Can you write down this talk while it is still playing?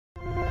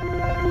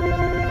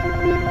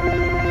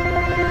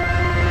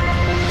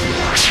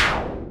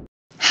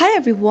Hi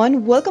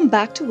everyone, welcome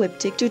back to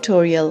Webtech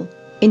Tutorial.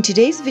 In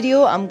today's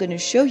video, I'm going to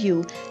show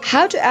you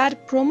how to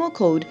add promo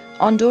code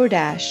on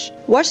Doordash.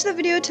 Watch the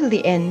video till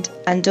the end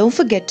and don't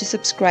forget to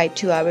subscribe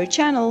to our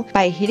channel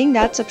by hitting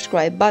that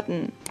subscribe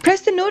button.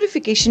 Press the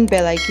notification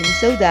bell icon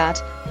so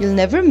that you'll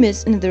never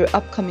miss another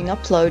upcoming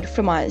upload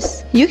from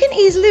us. You can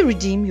easily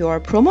redeem your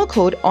promo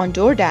code on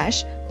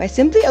Doordash by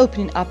simply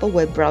opening up a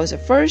web browser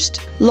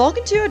first. Log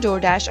into your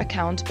Doordash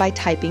account by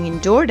typing in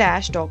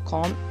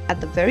doordash.com at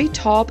the very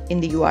top in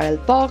the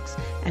URL box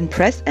and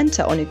press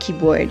enter on your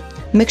keyboard.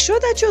 Make sure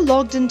that you're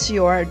logged into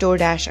your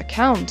Doordash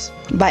account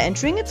by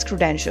entering its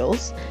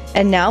credentials.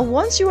 And now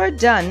once you are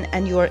done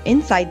and you are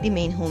inside the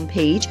main home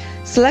page,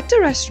 select a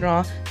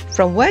restaurant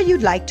from where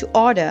you'd like to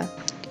order.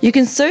 You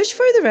can search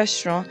for the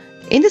restaurant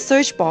in the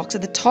search box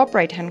at the top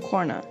right hand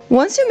corner.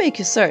 Once you make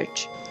your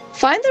search,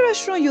 find the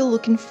restaurant you're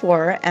looking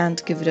for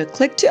and give it a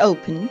click to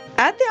open.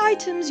 Add the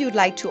items you'd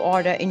like to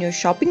order in your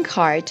shopping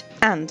cart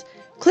and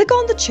click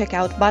on the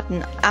checkout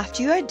button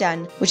after you are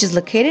done, which is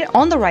located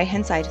on the right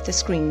hand side of the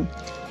screen.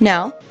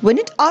 Now, when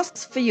it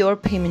asks for your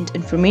payment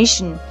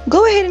information,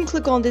 go ahead and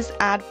click on this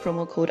add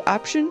promo code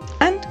option,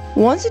 and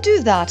once you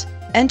do that,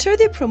 enter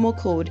the promo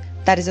code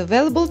that is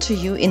available to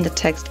you in the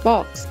text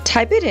box.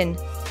 Type it in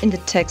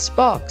the text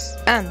box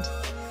and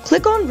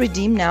click on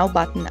redeem now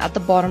button at the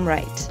bottom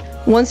right.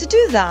 Once you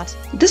do that,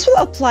 this will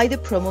apply the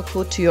promo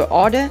code to your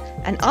order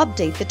and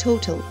update the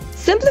total.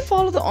 Simply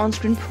follow the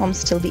on-screen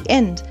prompts till the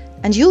end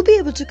and you'll be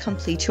able to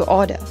complete your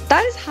order.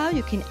 That is how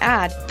you can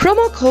add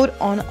promo code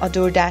on a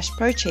Doordash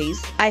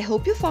purchase. I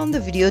hope you found the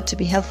video to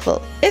be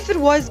helpful. If it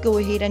was, go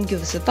ahead and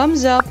give us a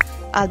thumbs up.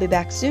 I'll be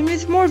back soon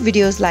with more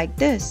videos like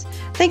this.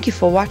 Thank you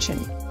for watching.